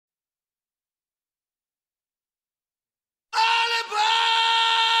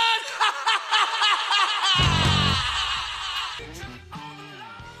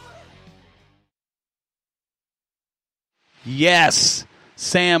Yes.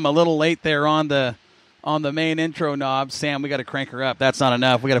 Sam, a little late there on the main intro knob. Sam, we got to crank her up. That's not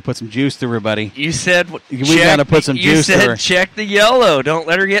enough. We got to put some juice through her, buddy. You said we got to put some juice through her. You said check the yellow. Don't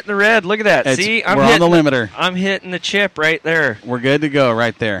let her get in the red. Look at that. See, we're on the limiter. I'm hitting the chip right there. We're good to go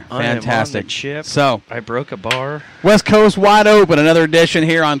right there. Fantastic. I am on the chip. So I broke a bar. West Coast wide open. Another edition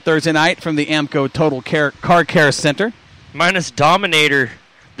here on Thursday night from the Amco Total Car Care Center. Minus Dominator.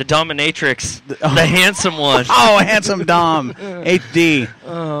 The Dominatrix, the handsome one. Oh, handsome Dom. HD.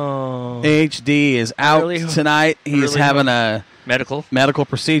 Oh. HD is out tonight. He's having a medical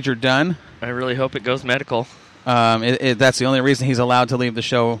procedure done. I really hope it goes medical. That's the only reason he's allowed to leave the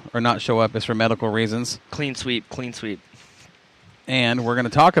show or not show up is for medical reasons. Clean sweep. And we're going to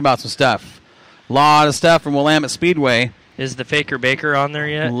talk about some stuff. A lot of stuff from Willamette Speedway. Is the Faker Baker on there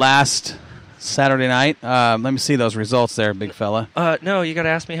yet? Last Saturday night. Let me see those results there, big fella. No, you got to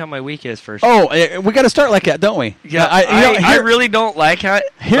ask me how my week is first. Oh, we got to start like that, don't we? Yeah, I really don't like how.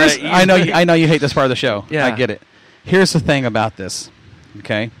 I know you hate this part of the show. Yeah. I get it. Here's the thing about this.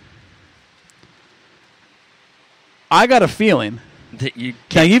 Okay. I got a feeling.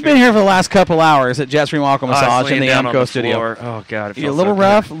 Now you've been here for the last couple hours at Jet Stream Aqua Massage in the Amco studio. Floor. Oh God, you're a little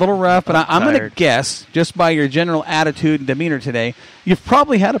rough, but I'm going to guess just by your general attitude and demeanor today, you've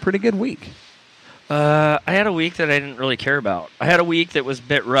probably had a pretty good week. I had a week that I didn't really care about. I had a week that was a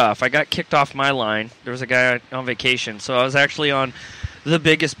bit rough. I got kicked off my line. There was a guy on vacation, so I was actually on the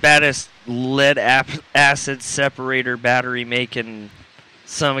biggest, baddest lead acid separator battery making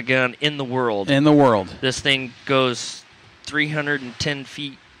son of a gun in the world. This thing goes 310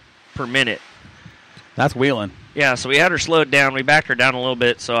 feet per minute. That's wheeling. Yeah, so we had her slowed down. We backed her down a little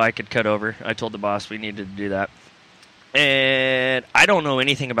bit so I could cut over. I told the boss we needed to do that. And I don't know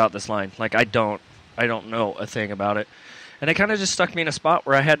anything about this line. Like, I don't know a thing about it. And it kind of just stuck me in a spot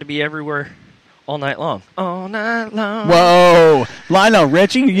where I had to be everywhere all night long. All night long. Whoa. Lionel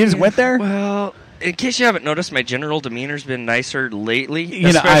Richie, you just went there? Well, in case you haven't noticed, my general demeanor's been nicer lately,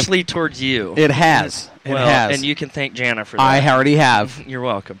 especially towards you. It has. It has. And you can thank Jana for that. I already have. You're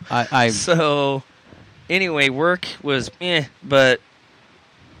welcome. So, anyway, work was but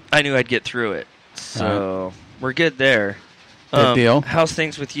I knew I'd get through it. So, we're good there. Good deal. How's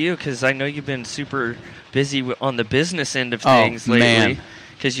things with you? Because I know you've been super busy on the business end of things lately.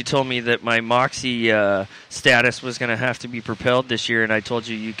 Because you told me that my Moxie status was going to have to be propelled this year, and I told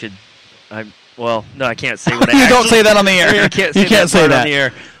you could. Well, no, I can't say what I. You don't say that on the air. You can't say that on the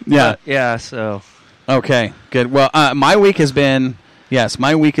air. Yeah, yeah. So. Okay, good. Well, my week has been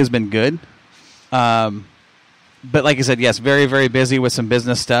good. But like I said, yes, very, very busy with some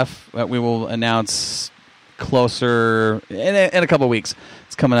business stuff that we will announce closer in a couple of weeks.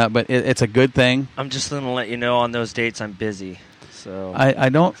 It's coming up, but it's a good thing. I'm just going to let you know on those dates I'm busy. So I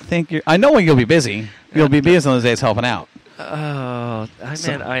don't think I know when you'll be busy. You'll be busy on those days helping out. Oh,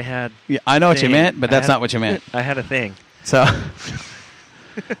 meant I had. Yeah, I know what you meant, but that's not what you meant. I had a thing. So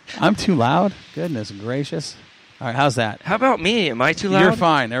I'm too loud. Goodness gracious! All right, how's that? How about me? Am I too loud? You're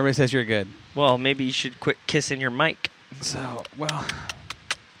fine. Everybody says you're good. Well, maybe you should quit kissing your mic. So,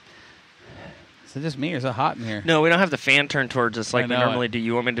 is it just me or is it hot in here? No, we don't have the fan turned towards us like we normally do.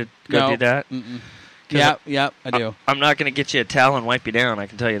 You want me to go do that? Yep, I do. I'm not going to get you a towel and wipe you down, I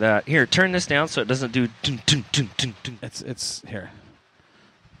can tell you that. Here, turn this down so it doesn't do... It's here.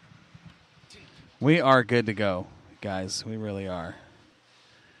 We are good to go, guys. We really are.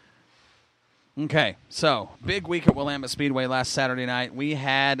 Okay, so big week at Willamette Speedway last Saturday night. We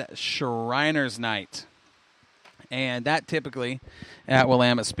had Shriners Night. And that typically at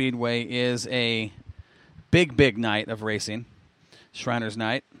Willamette Speedway is a big night of racing. Shriners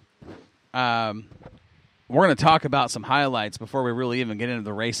Night. We're going to talk about some highlights before we really even get into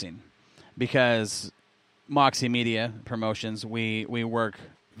the racing, because Moxie Media Promotions, we work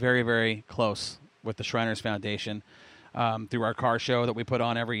very, very close with the Shriners Foundation through our car show that we put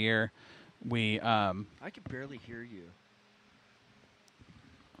on every year. I can barely hear you.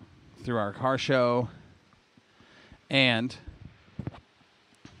 Through our car show and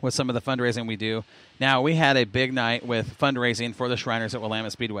with some of the fundraising we do. Now, we had a big night with fundraising for the Shriners at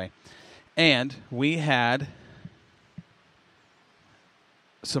Willamette Speedway. And we had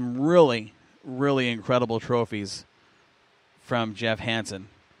some really, really incredible trophies from Jeff Hansen.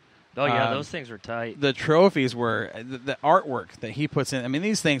 Oh, yeah, those things were tight. The trophies were the artwork that he puts in. I mean,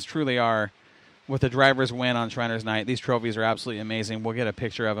 these things truly are, with the driver's win on Shriners Night, these trophies are absolutely amazing. We'll get a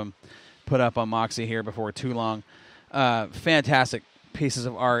picture of them put up on Moxie here before too long. Fantastic pieces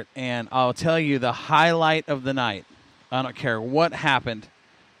of art. And I'll tell you the highlight of the night, I don't care what happened,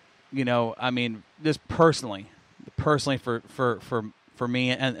 I mean, just personally for me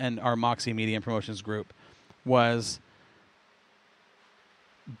and our Moxie Media and Promotions group, was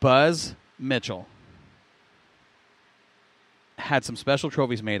Buzz Mitchell had some special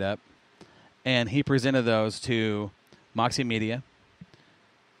trophies made up, and he presented those to Moxie Media,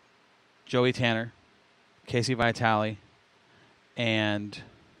 Joey Tanner, Casey Vitale, and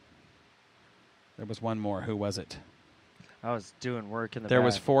there was one more. Who was it? I was doing work in the There back.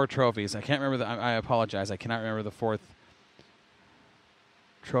 was 4 trophies. I can't remember. I apologize. I cannot remember the 4th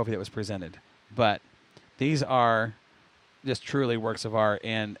trophy that was presented. But these are just truly works of art.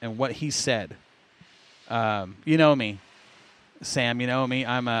 And what he said, you know me, Sam. You know me.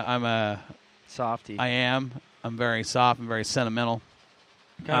 I'm a Softy. I am. I'm very soft. I'm very sentimental.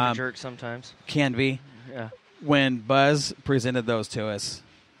 Kind of a jerk sometimes. Can be. Yeah. When Buzz presented those to us,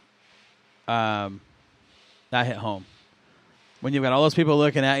 that hit home. When you've got all those people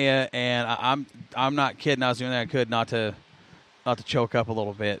looking at you, and I'm not kidding. I was doing that I could not to choke up a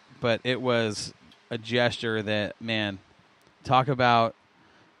little bit, but it was a gesture that, man, talk about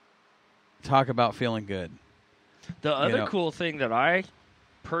feeling good. The other cool thing that I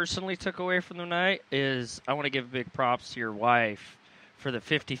personally took away from the night is I want to give big props to your wife for the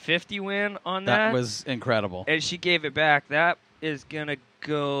 50-50 win on that. That was incredible. And she gave it back. That is going to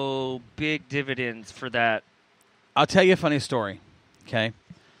go big dividends for that. I'll tell you a funny story, okay?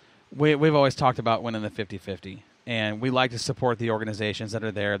 We've always talked about winning the 50-50, and we like to support the organizations that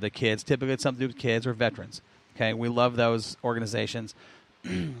are there, the kids. Typically it's something to do with kids or veterans, okay? We love those organizations.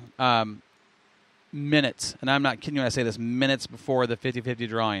 Minutes, and I'm not kidding you when I say this, minutes before the 50-50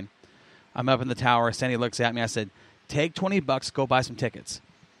 drawing, I'm up in the tower. Sandy looks at me. I said, take $20, go buy some tickets.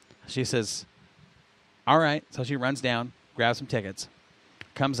 She says, all right. So she runs down, grabs some tickets,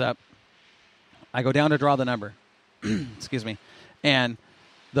 comes up. I go down to draw the number. Excuse me. And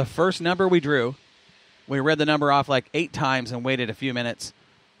the first number we drew, we read the number off like 8 times and waited a few minutes.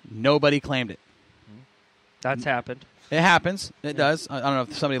 Nobody claimed it. That's happened. It happens. It does. I don't know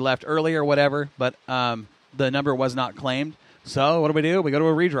if somebody left early or whatever, but the number was not claimed. So what do? We go to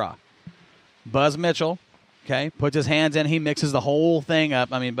a redraw. Buzz Mitchell, okay, puts his hands in. He mixes the whole thing up.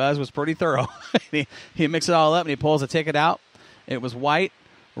 I mean, Buzz was pretty thorough. he mixes it all up, and he pulls a ticket out. It was white,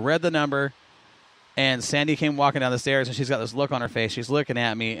 read the number, and Sandy came walking down the stairs, and she's got this look on her face. She's looking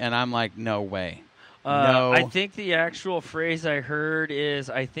at me, and I'm like, no way. No. I think the actual phrase I heard is,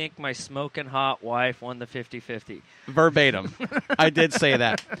 I think my smoking hot wife won the 50-50. Verbatim. I did say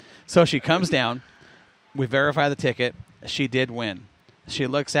that. So she comes down. We verify the ticket. She did win. She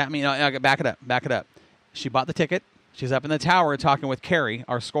looks at me. No, back it up. She bought the ticket. She's up in the tower talking with Carrie,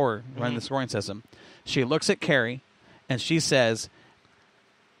 our scorer, running the scoring system. She looks at Carrie, and she says,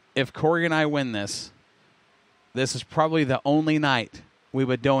 if Corey and I win this is probably the only night we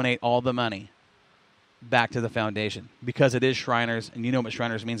would donate all the money back to the foundation, because it is Shriners, and you know what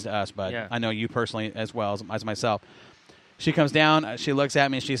Shriners means to us, but yeah. I know you personally as well as myself. She comes down, she looks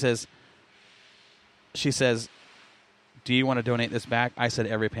at me, and she says, do you want to donate this back? I said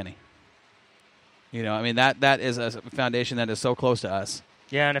every penny. I mean, that is a foundation that is so close to us.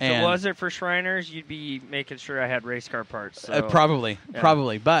 Yeah, and if it wasn't for Shriners, you'd be making sure I had race car parts. So. Probably.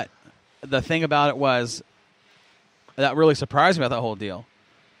 But the thing about it was, that really surprised me about that whole deal.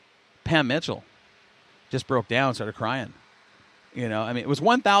 Pam Mitchell just broke down, started crying. I mean, it was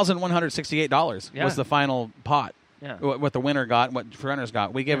 $1,168 was the final pot. Yeah. What the winner got, what Shriners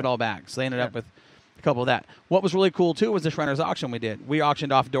got. We gave it all back. So they ended up with a couple of that. What was really cool, too, was the Shriners auction we did. We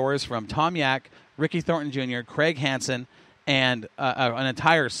auctioned off doors from Tom Yak, Ricky Thornton Jr., Craig Hansen, and an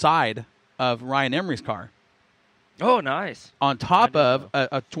entire side of Ryan Emery's car. Oh, nice. On top of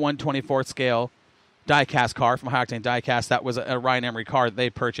a 1/24th scale die-cast car from High Octane Die-Cast. That was a Ryan Emery car that they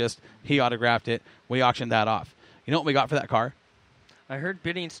purchased. He autographed it. We auctioned that off. You know what we got for that car? I heard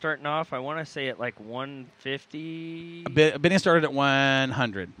bidding starting off, I want to say at like 150. Bidding started at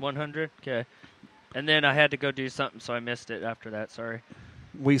 100. 100? Okay. And then I had to go do something, so I missed it after that. Sorry.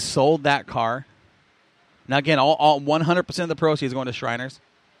 We sold that car. Now, again, all 100% of the proceeds going to Shriners,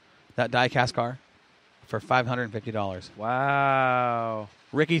 that die-cast car, for $550. Wow.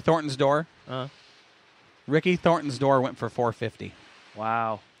 Ricky Thornton's door. Ricky Thornton's door went for $450.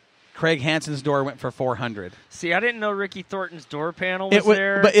 Wow. Craig Hansen's door went for $400. See, I didn't know Ricky Thornton's door panel was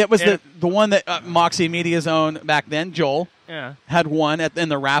there. But it was the one that Moxie Media's own back then, Joel, had won in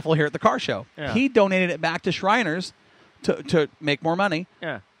the raffle here at the car show. Yeah. He donated it back to Shriners to make more money.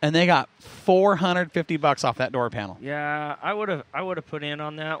 Yeah. And they got $450 off that door panel. Yeah, I would have put in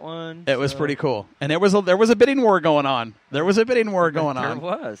on that one. It was pretty cool. And there was a bidding war going on. There was. It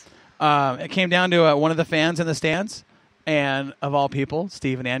came down to one of the fans in the stands, and of all people,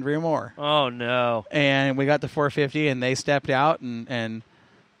 Steve and Andrea Moore. Oh, no. And we got the $450, and they stepped out, and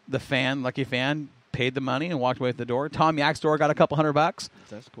the fan, lucky fan, paid the money and walked away at the door. Tom Yak's door got a couple $100.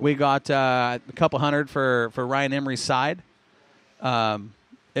 That's cool. We got a couple $100 for Ryan Emery's side.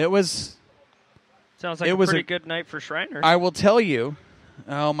 It was. Sounds like it a was pretty good night for Shriners. I will tell you.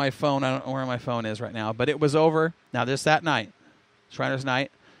 Oh, my phone. I don't know where my phone is right now. But it was over. Now, that night, Shriners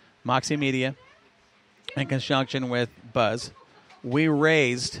Night, Moxie Media, in conjunction with Buzz, we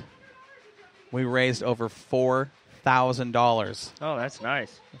raised over $4,000 Oh, that's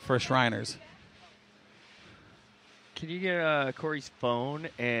nice. for Shriners. Can you get Corey's phone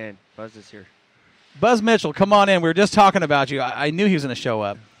and Buzz is here? Buzz Mitchell, come on in. We were just talking about you. I knew he was going to show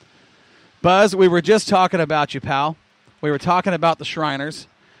up. Buzz, we were just talking about you, pal. We were talking about the Shriners.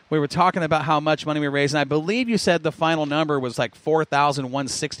 We were talking about how much money we raised, and I believe you said the final number was like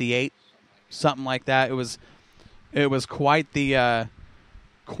 $4,168, something like that. It was quite the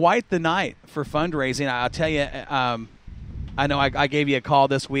night for fundraising. I'll tell you. I know I gave you a call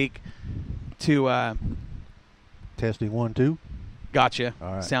this week to Testing 1, 2. Gotcha.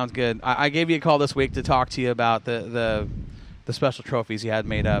 All right. Sounds good. I gave you a call this week to talk to you about the special trophies you had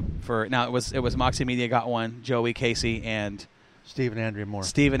made up for. Now it was Moxie Media got one, Joey, Casey, and Steve and Andrea Moore.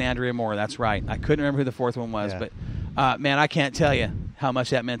 Steve and Andrea Moore. That's right. I couldn't remember who the fourth one was, but man, I can't tell you how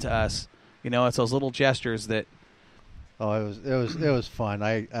much that meant to us. You know, it's those little gestures that. Oh, it was fun.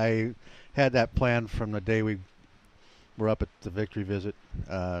 I had that planned from the day we were up at the victory visit.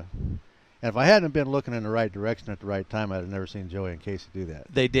 And if I hadn't been looking in the right direction at the right time, I'd have never seen Joey and Casey do that.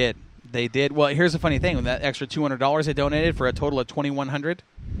 They did. Well, here's the funny thing. With that extra $200 they donated for a total of $2,100,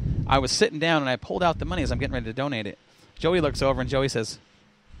 I was sitting down and I pulled out the money as I'm getting ready to donate it. Joey looks over and Joey says,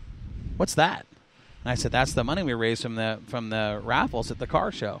 "What's that?" And I said, "That's the money we raised from the raffles at the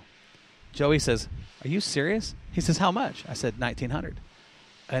car show." Joey says, "Are you serious?" He says, "How much?" I said, $1,900.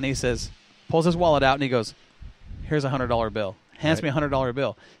 And he says, pulls his wallet out and he goes, "Here's a $100 bill." Hands me a $100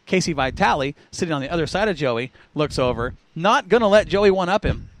 bill. Casey Vitale, sitting on the other side of Joey, looks over, not going to let Joey one-up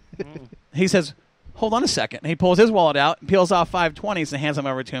him. He says, "Hold on a second." And he pulls his wallet out, peels off 520s, and hands them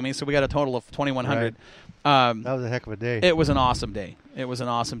over to me. So we got a total of $2,100. That was a heck of a day. It was an awesome day.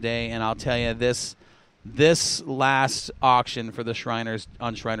 And I'll tell you, this last auction for the Shriners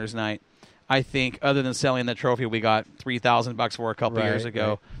on Shriners Night, I think, other than selling the trophy we got $3,000 for a couple years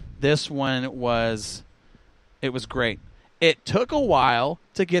ago, this one was great. It took a while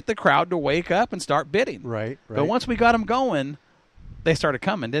to get the crowd to wake up and start bidding. Right. But once we got them going, they started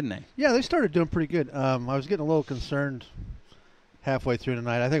coming, didn't they? Yeah, they started doing pretty good. I was getting a little concerned halfway through the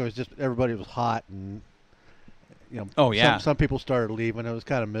night. I think it was just everybody was hot and, some people started leaving. It was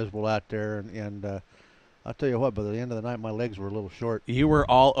kind of miserable out there. And I'll tell you what, by the end of the night, my legs were a little short. You were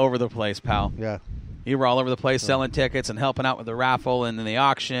all over the place, pal. Yeah. You were all over the place selling tickets and helping out with the raffle and then the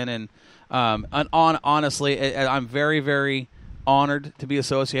auction. And honestly, I'm very, very honored to be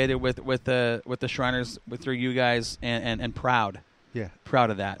associated with the Shriners, through you guys, and proud. Yeah. Proud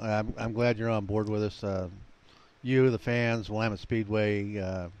of that. I'm glad you're on board with us. You, the fans, Willamette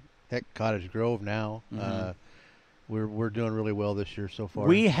Speedway, heck, Cottage Grove now. Mm-hmm. We're doing really well this year so far.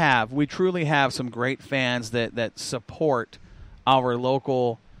 We truly have some great fans that support our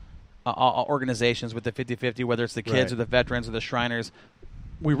local organizations with the 50-50, whether it's the kids or the veterans or the Shriners.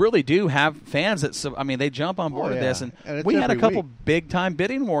 We really do have fans that, they jump on board with this. And we had a couple big-time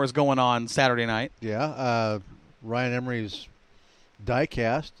bidding wars going on Saturday night. Yeah. Ryan Emery's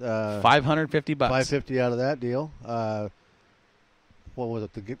die-cast. $550. $550 out of that deal. What was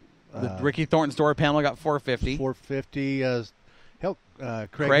it? The Ricky Thornton's door panel got $450.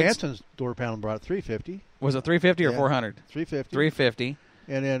 Craig Hansen's door panel brought $350. Was it $350 or $400? $350. $350.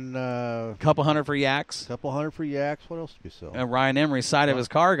 And then a couple $100 for Yaks. Couple $100 for Yaks. What else did we sell? And Ryan Emery's side of his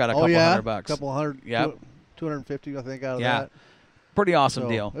car got a couple $100. Couple $100. Yep. $250, I think, out of that. Pretty awesome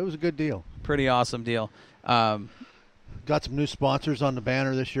deal. It was a good deal. Pretty awesome deal. Got some new sponsors on the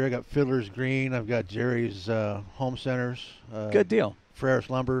banner this year. I got Fiddler's Green. I've got Jerry's Home Centers. Good deal. Ferris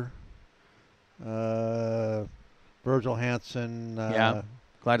Lumber. Virgil Hansen.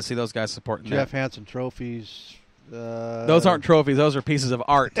 Glad to see those guys supporting Jeff Hansen Trophies. Those aren't trophies. Those are pieces of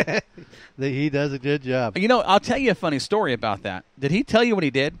art. He does a good job. I'll tell you a funny story about that. Did he tell you what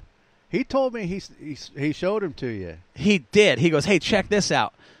he did? He told me he showed them to you. He did. He goes, "Hey, check this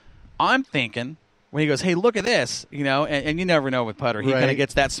out." I'm thinking when he goes, "Hey, look at this," and you never know with Putter. He kind of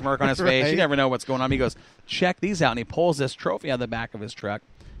gets that smirk on his face. You never know what's going on. He goes, "Check these out," and he pulls this trophy out of the back of his truck.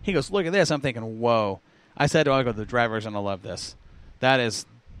 He goes, "Look at this." I'm thinking, "Whoa." I said, the driver's going to love this. That is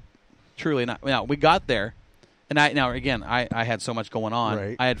truly not. Now, we got there, and I had so much going on.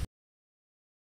 Right. I had